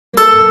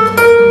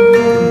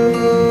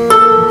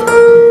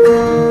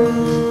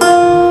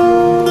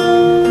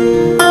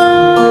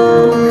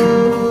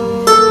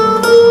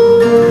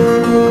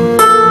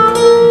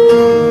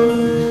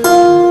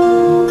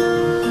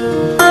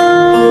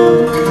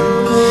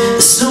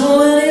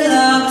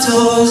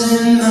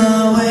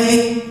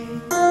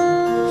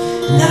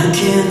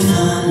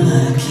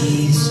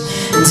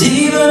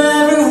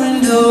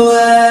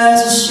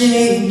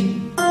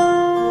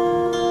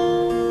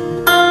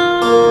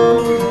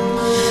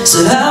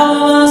How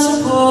am I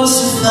supposed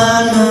to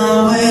find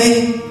my way?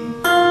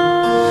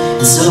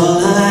 It's all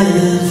I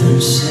ever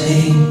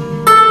say.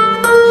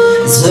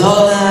 It's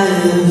all I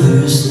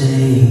ever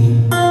say.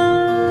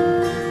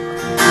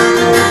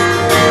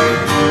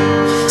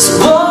 So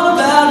what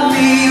about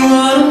me?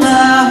 What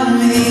about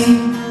me?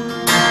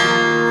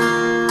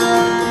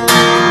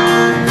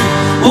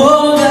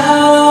 What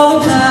about all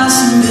the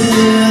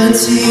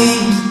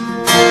possibilities?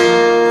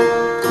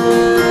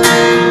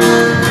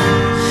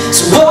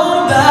 So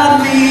what about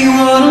me?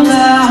 What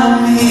about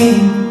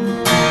me?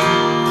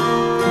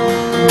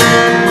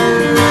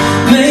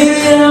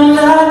 Maybe I'm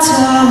not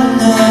tall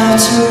enough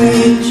to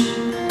reach.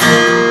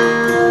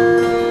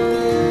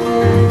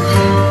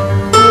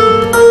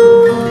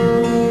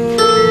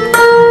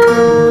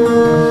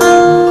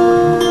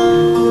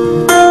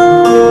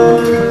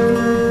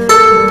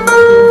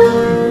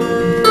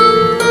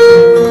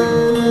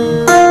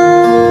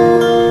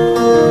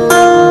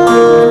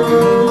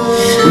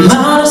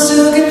 Mama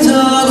still can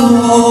dug a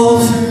hole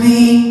for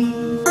me.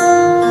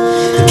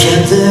 They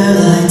kept their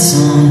lights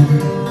on,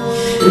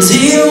 and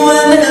even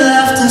when they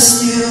left I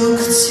still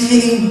could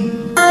see.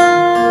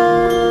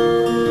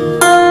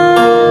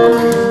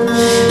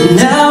 And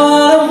now I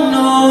don't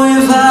know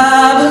if I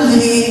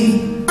believe.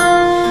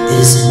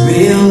 Is it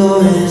real or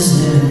is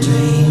it a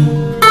dream?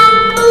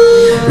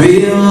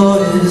 Real or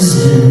is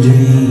it a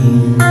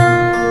dream?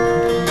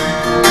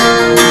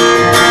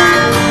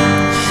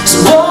 So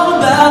what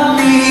about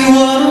me?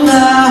 What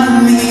about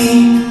me?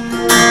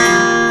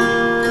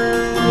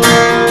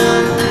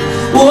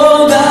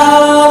 What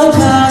about all the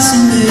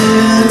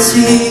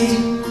possibilities?